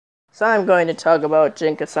So I'm going to talk about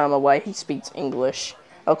Jin Kazama, why he speaks English.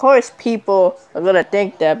 Of course, people are gonna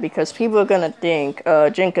think that because people are gonna think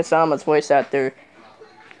Jin Kazama's voice actor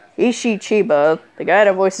Ishii Chiba, the guy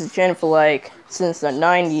that voices Jin for like since the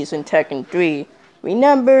 90s in Tekken 3.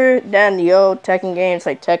 Remember that in the old Tekken games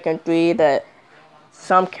like Tekken 3 that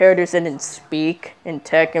some characters didn't speak in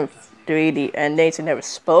Tekken 3, the endings, and never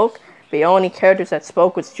spoke? The only characters that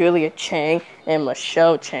spoke was Julia Chang and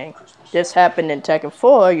Michelle Chang. This happened in Tekken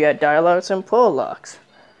 4, you had dialogues and prologues.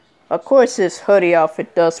 Of course, this hoodie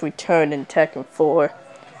outfit does return in Tekken 4,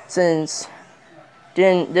 since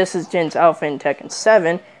this is Jin's outfit in Tekken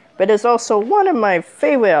 7, but it's also one of my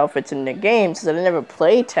favorite outfits in the game since I never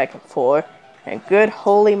played Tekken 4, and good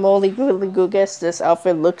holy moly goodly goodness, this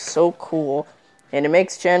outfit looks so cool, and it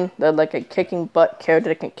makes Jin look like a kicking butt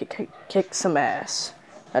character that can kick some ass.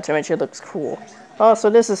 Not to mention it looks cool. Also,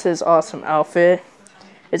 this is his awesome outfit.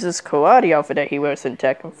 It's his karate outfit that he wears in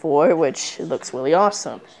Tekken 4, which looks really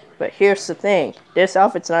awesome. But here's the thing, this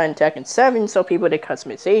outfit's not in Tekken 7, so people did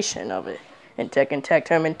customization of it. In Tekken Tag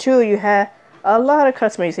Tournament 2, you had a lot of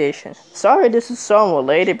customization. Sorry this is so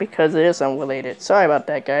unrelated because it is unrelated. Sorry about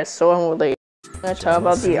that, guys, so unrelated. Let's talk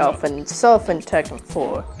about the outfit itself in Tekken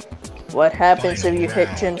 4. What happens if you hit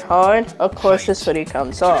Jin hard? Of course this hoodie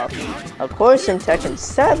comes off. Of course in Tekken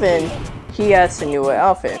 7, he has a newer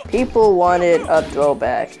outfit. People wanted a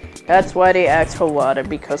throwback. That's why they asked for Wada,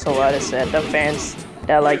 because Wada said the fans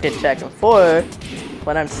that liked it Tekken 4,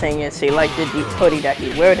 what I'm saying is they liked the hoodie that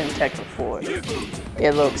he wore in Tekken 4.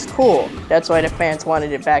 It looks cool. That's why the fans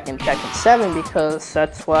wanted it back in Tekken 7, because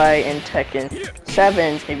that's why in Tekken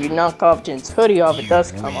 7, if you knock off Jin's hoodie off, it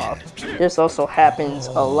does come off. This also happens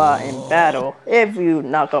a lot in battle. If you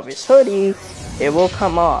knock off his hoodie, it will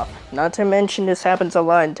come off. Not to mention this happens a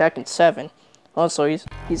lot in Tekken 7. Also,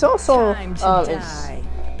 he's also in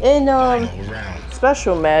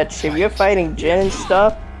special match, if you're fighting Jin and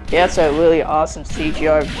stuff, he has a really awesome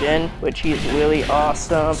CGR of Jin, which he's really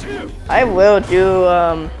awesome. I will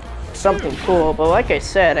do something cool, but like I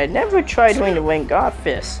said, I never tried doing the Wing God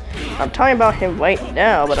Fist. I'm talking about him right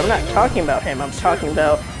now, but I'm not talking about him. I'm talking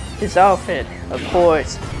about his outfit. Of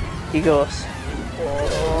course, he goes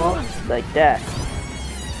like that.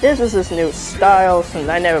 This is his new style since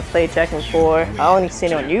I never played Tekken 4. I only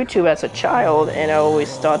seen it on YouTube as a child, and I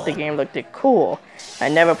always thought the game looked cool. I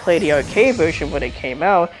never played the arcade version when it came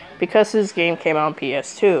out because this game came out on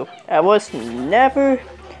PS2. I was never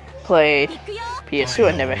played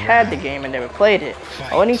PS2. I never had the game. I never played it.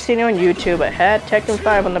 I only seen it on YouTube. I had Tekken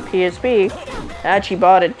 5 on the PSP. I actually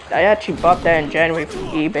bought it. I actually bought that in January from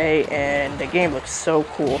eBay, and the game looks so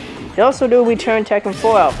cool. They also do return Tekken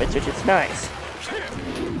 4 outfits, which is nice.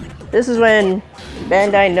 This is when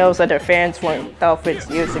Bandai knows that their fans want outfits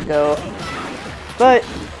years ago. But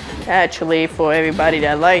actually, for everybody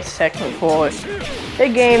that likes Tekken 4, the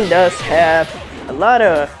game does have a lot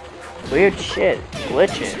of weird shit,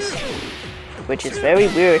 glitches, which is very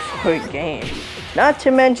weird for a game. Not to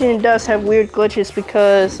mention it does have weird glitches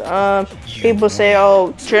because people say,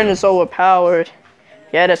 oh, Jin is overpowered.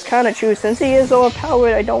 Yeah, that's kind of true. Since he is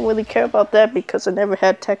overpowered, I don't really care about that because I never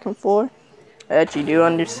had Tekken 4. I actually do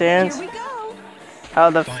understand how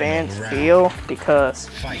the fans feel because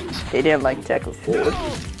they didn't like Tekken 4.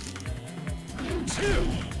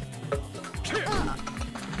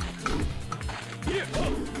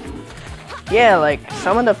 Yeah, like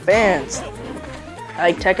some of the fans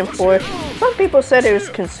like Tekken 4. Some people said it was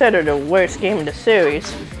considered the worst game in the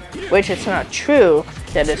series, which is not true.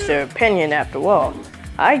 That is their opinion after all.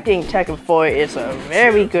 I think Tekken 4 is a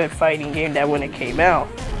very good fighting game that when it came out.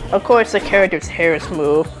 Of course, the character's hair is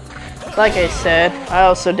moved. Like I said, I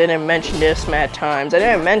also didn't mention this mad times. I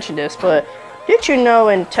didn't mention this, but did you know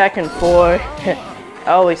in Tekken 4,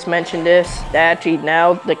 I always mention this, that actually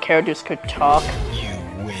now the characters could talk,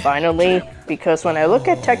 finally, because when I look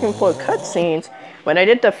at Tekken 4 cutscenes, when I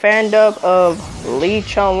did the fan dub of Lee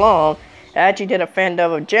Chong-long, I actually did a fan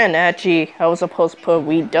dub of Jin. Actually, I was supposed to put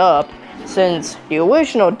redub, since the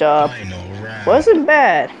original dub wasn't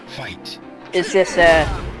bad. It's just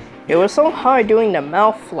that it was so hard doing the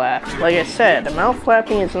mouth flap. Like I said, the mouth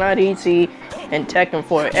flapping is not easy in Tekken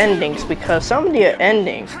 4 endings because some of the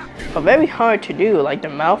endings are very hard to do. Like the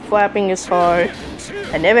mouth flapping is hard.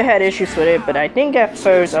 I never had issues with it, but I think at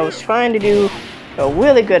first I was trying to do a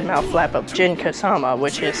really good mouth flap of Jin Kazama,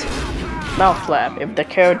 which is mouth flap. If the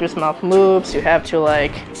character's mouth moves, you have to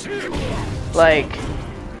like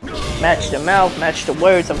match the mouth, match the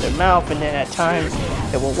words of their mouth, and then at times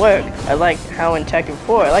it will work. I like how in Tekken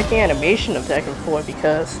 4, I like the animation of Tekken 4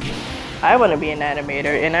 because I want to be an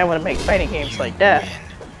animator and I want to make fighting games like that.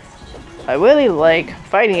 I really like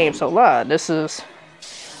fighting games a lot. This is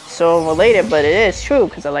so related, but it is true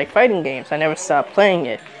because I like fighting games. I never stop playing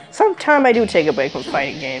it. Sometimes I do take a break from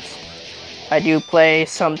fighting games. I do play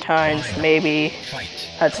sometimes, maybe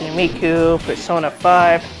Hatsune Miku, Persona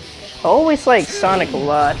 5. I always like Sonic a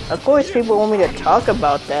lot. Of course, people want me to talk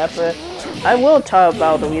about that, but I will talk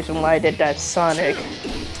about the reason why I did that Sonic.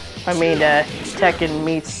 I mean, that Tekken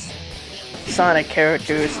meets Sonic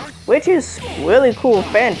characters, which is really cool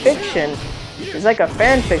fan fiction. It's like a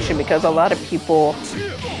fan fiction because a lot of people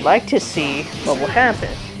like to see what will happen.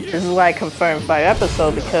 This is why I confirmed 5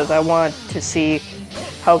 episodes, because I want to see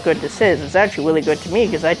how good this is. It's actually really good to me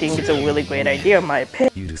because I think it's a really great idea in my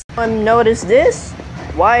opinion. Notice this?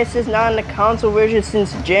 Why is this not in the console version?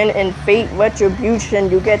 Since Jin and Fate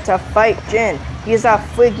Retribution, you get to fight Jin. He's a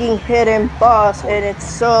freaking hidden boss and it's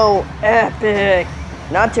so epic.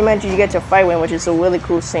 Not to mention you get to fight with him, which is a really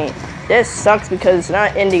cool scene. This sucks because it's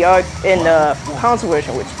not in the console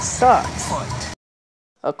version, which sucks.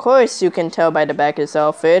 Of course, you can tell by the back of his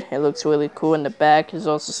outfit. It looks really cool. In the back, it's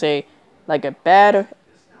also say like a bat,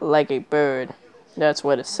 like a bird. That's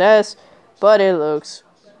what it says. But it looks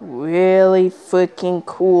really freaking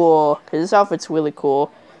cool. Cause this outfit's really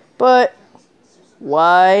cool. But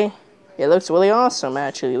why? It looks really awesome.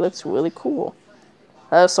 Actually, it looks really cool.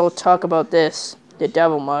 Let's also talk about this. The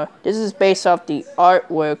Devil Mark. This is based off the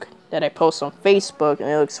artwork that I post on Facebook, and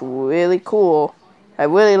it looks really cool. I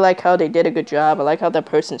really like how they did a good job. I like how that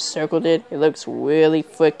person circled it. It looks really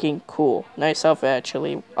freaking cool. Nice outfit,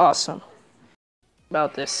 actually. Awesome.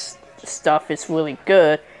 About this stuff is really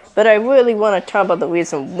good, but I really want to talk about the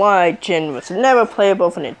reason why Jin was never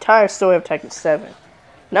playable for the entire story of Tekken 7.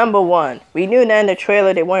 Number 1, we knew that in the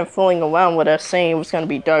trailer they weren't fooling around with us saying it was going to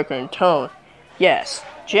be darker in tone. Yes,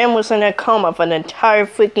 Jin was in a coma for the entire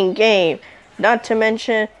freaking game. Not to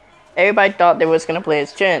mention, everybody thought they was going to play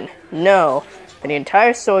as Jin. No, but the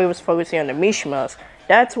entire story was focusing on the Mishimas.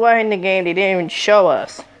 That's why in the game they didn't even show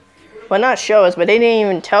us. Well, not show us, but they didn't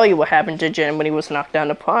even tell you what happened to Jin when he was knocked down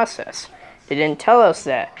the process. They didn't tell us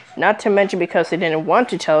that. Not to mention because they didn't want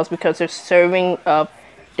to tell us because they're saving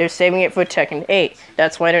it for Tekken 8.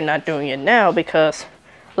 That's why they're not doing it now because,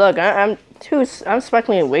 look, I'm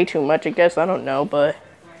speculating way too much, I guess, I don't know, but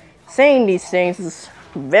saying these things is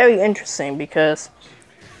very interesting because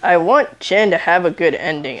I want Jin to have a good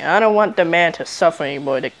ending. I don't want the man to suffer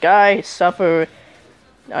anymore. The guy suffered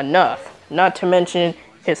enough. Not to mention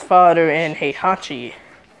his father and Heihachi.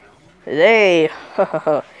 They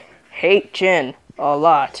hate Jin a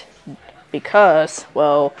lot because,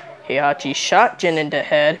 well, Heihachi shot Jin in the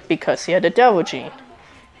head because he had the devil gene.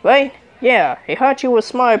 Right? Yeah, Heihachi was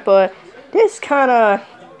smart, but this kinda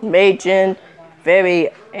made Jin very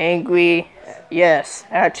angry. Yes,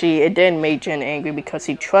 actually, it did make Jin angry because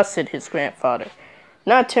he trusted his grandfather.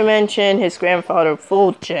 Not to mention, his grandfather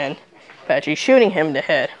fooled Jin by actually shooting him in the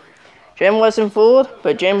head. Jin wasn't fooled,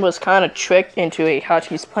 but Jin was kind of tricked into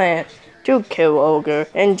Heihachi's plan to kill Ogre,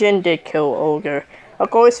 and Jin did kill Ogre. Of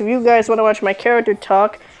course, if you guys want to watch my character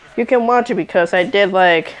talk, you can watch it because I did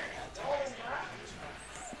like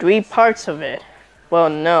 3 parts of it. Well,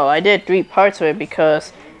 no, I did 3 parts of it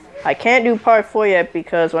because I can't do part 4 yet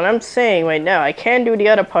because what I'm saying right now, I can't do the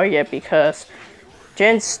other part yet because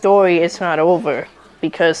Jin's story is not over.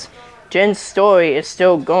 Because Jin's story is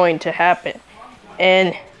still going to happen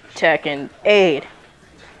in Tekken 8.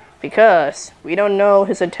 Because we don't know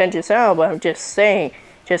his intentions now, but I'm just saying,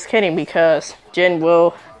 just kidding, because Jin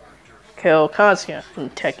will kill Kazuya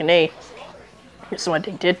in Tekken 8. That's why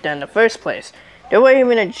they did that in the first place. They were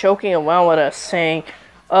even joking around with us saying,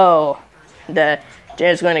 oh, that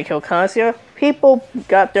Jin's going to kill Kazuya. People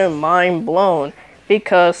got their mind blown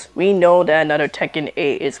because we know that another Tekken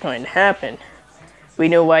 8 is going to happen. We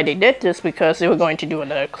knew why they did this because they were going to do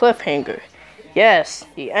another cliffhanger. Yes,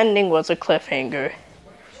 the ending was a cliffhanger.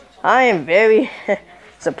 I am very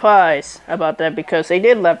surprised about that because they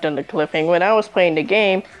did left on the cliffhanger. When I was playing the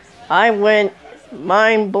game, I went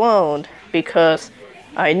mind blown because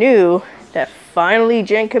I knew that finally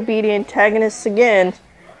Jin could be the antagonist again.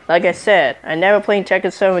 Like I said, I never played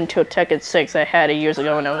Tekken 7 until Tekken 6. I had it years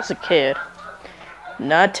ago when I was a kid.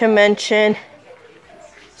 Not to mention,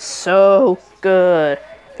 so good.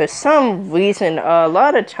 For some reason, a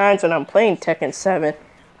lot of times when I'm playing Tekken 7,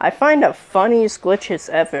 I find the funniest glitches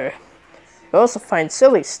ever. I also find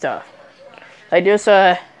silly stuff. Like there's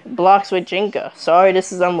blocks with Jinka. Sorry,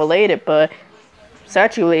 this is unrelated, but it's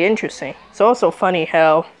actually really interesting. It's also funny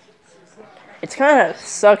how it kind of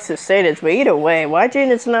sucks to say this, but either way, why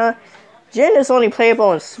Jin is only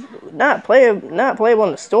playable in not playable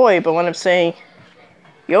in the story, but when I'm saying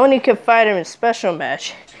you only can fight him in special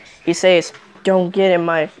match, he says, "Don't get in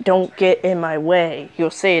my way."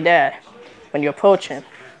 He'll say that when you approach him.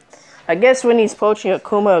 I guess when he's poaching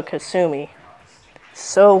Akuma or Kasumi.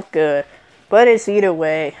 So good. But it's either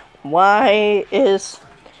way. Why his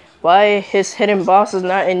hidden boss is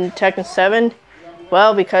not in Tekken 7?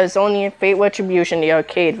 Well, because only in Fate Retribution, the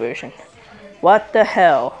arcade version. What the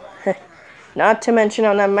hell? Not to mention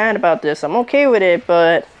I'm not mad about this. I'm okay with it,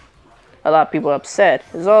 but a lot of people are upset.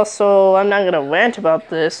 There's also, I'm not gonna rant about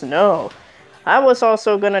this, no. I was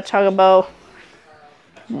also gonna talk about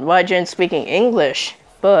why Jin's speaking English,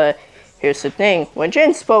 but here's the thing. When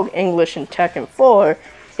Jin spoke English in Tekken 4,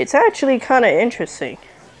 it's actually kind of interesting.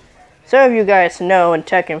 Some of you guys know in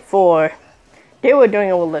Tekken 4, they were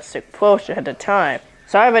doing a realistic approach at the time.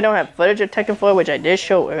 Sorry if I don't have footage of Tekken 4, which I did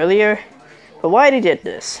show earlier, but why they did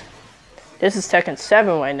this? This is Tekken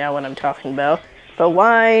 7 right now what I'm talking about. But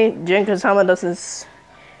why Jin Kazama doesn't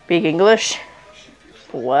speak English?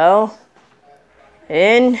 Well,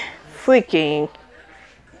 in Tekken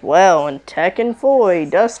 4 he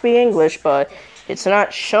does speak English, but it's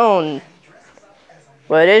not shown.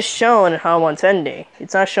 Well, it is shown in Hanwhan's ending.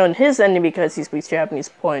 It's not shown his ending because he speaks Japanese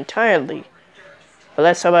poor entirely. But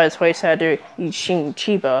let's talk about his voice actor, Isshin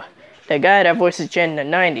Chiba, the guy that voices Jin in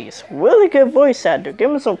the 90s. Really good voice actor.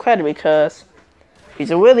 Give him some credit because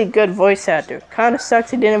he's a really good voice actor. Kinda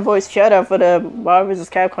sucks he didn't voice Shadow for the Marvel vs.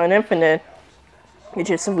 Capcom Infinite, which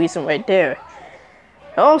is some reason right there.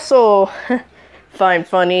 I also find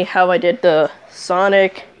funny how I did the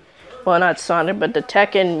Sonic, well not Sonic, but the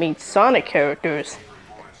Tekken meets Sonic characters.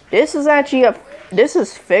 This is actually this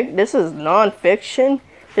is non-fiction.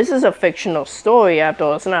 This is a fictional story after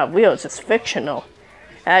all. It's not real, it's just fictional.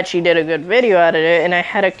 I actually did a good video out of it, and I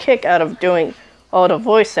had a kick out of doing all the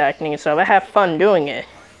voice acting and stuff. I have fun doing it.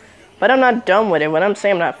 But I'm not done with it. When I'm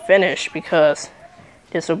saying I'm not finished, because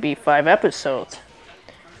this will be 5 episodes.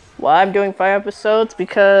 Why I'm doing 5 episodes?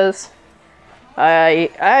 Because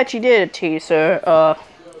I actually did a teaser.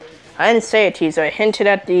 I didn't say a teaser. I hinted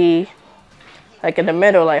at the, like in the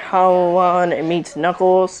middle, like Hanwhan and meets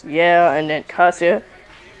Knuckles. Yeah, and then Kazuya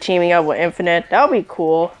teaming up with Infinite. That would be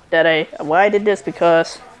cool. Why I did this,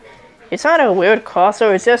 because it's not a weird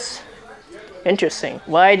crossover. It's just interesting.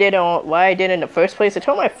 Why I did it in the first place. I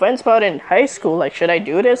told my friends about it in high school. Like, should I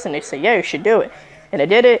do this? And they said, yeah, you should do it. And I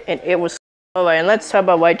did it, and it was alright. And let's talk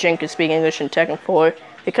about why Jin can speak English in Tekken 4.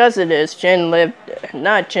 Because it is, Jin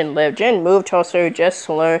moved to Australia just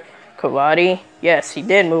to learn karate. Yes, he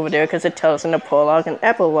did move there because it tells in the prologue and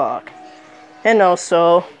epilogue. And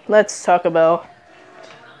also, let's talk about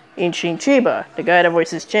Isshin Chiba, the guy that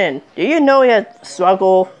voices Jin. Do you know he had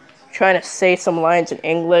struggle trying to say some lines in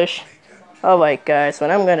English? Alright guys,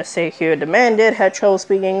 what I'm gonna say here, the man did have trouble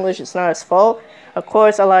speaking English. It's not his fault. Of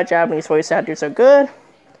course, a lot of Japanese voice actors are good.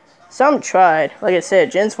 Some tried. Like I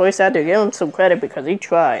said, Jin's voice actor, give him some credit because he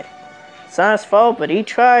tried. It's not his fault, but he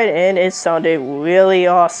tried, and it sounded really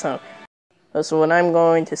awesome. So what I'm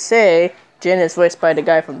going to say, Jin is voiced by the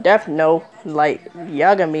guy from Death Note, like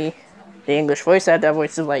Yagami. The English voice actor that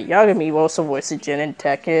voices like Yagami also voices Jin in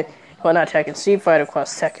Tekken. Well, not Tekken, Street Fighter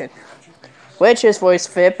Cross Tekken. Which his voice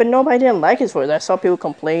fit, but nobody didn't like his voice. I saw people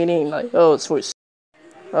complaining, like, oh, his voice.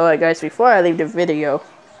 Alright guys, before I leave the video,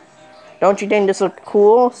 don't you think this looked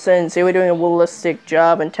cool? Since they were doing a realistic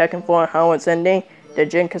job in Tekken 4 and how it's ending,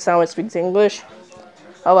 that Jin Kazama speaks English?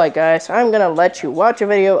 Alright guys, I'm gonna let you watch a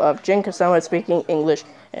video of Jin Kazama speaking English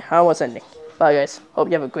and how it's ending. Bye guys, hope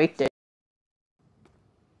you have a great day.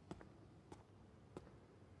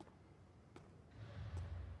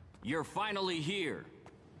 You're finally here.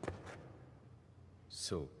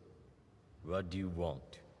 So, what do you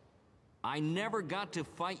want? I never got to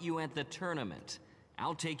fight you at the tournament.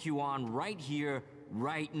 I'll take you on right here,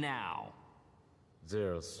 right now.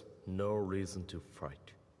 There's no reason to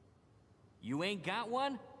fight. You ain't got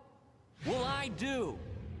one? Well, I do.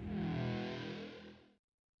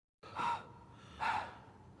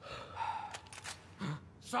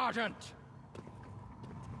 Sergeant!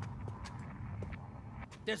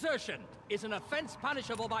 Desertion is an offense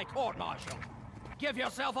punishable by court-martial. Give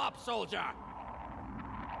yourself up, soldier!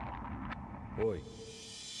 Oi.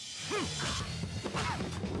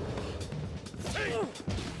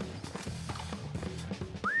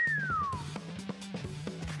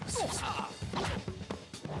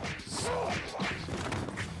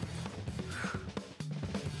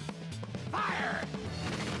 Fire!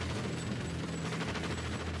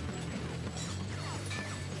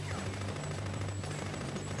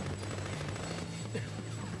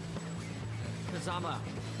 Kazama,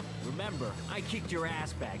 remember, I kicked your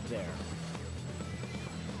ass back there.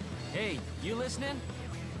 Hey, you listening?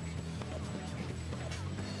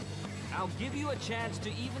 I'll give you a chance to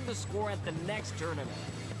even the score at the next tournament.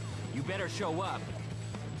 You better show up.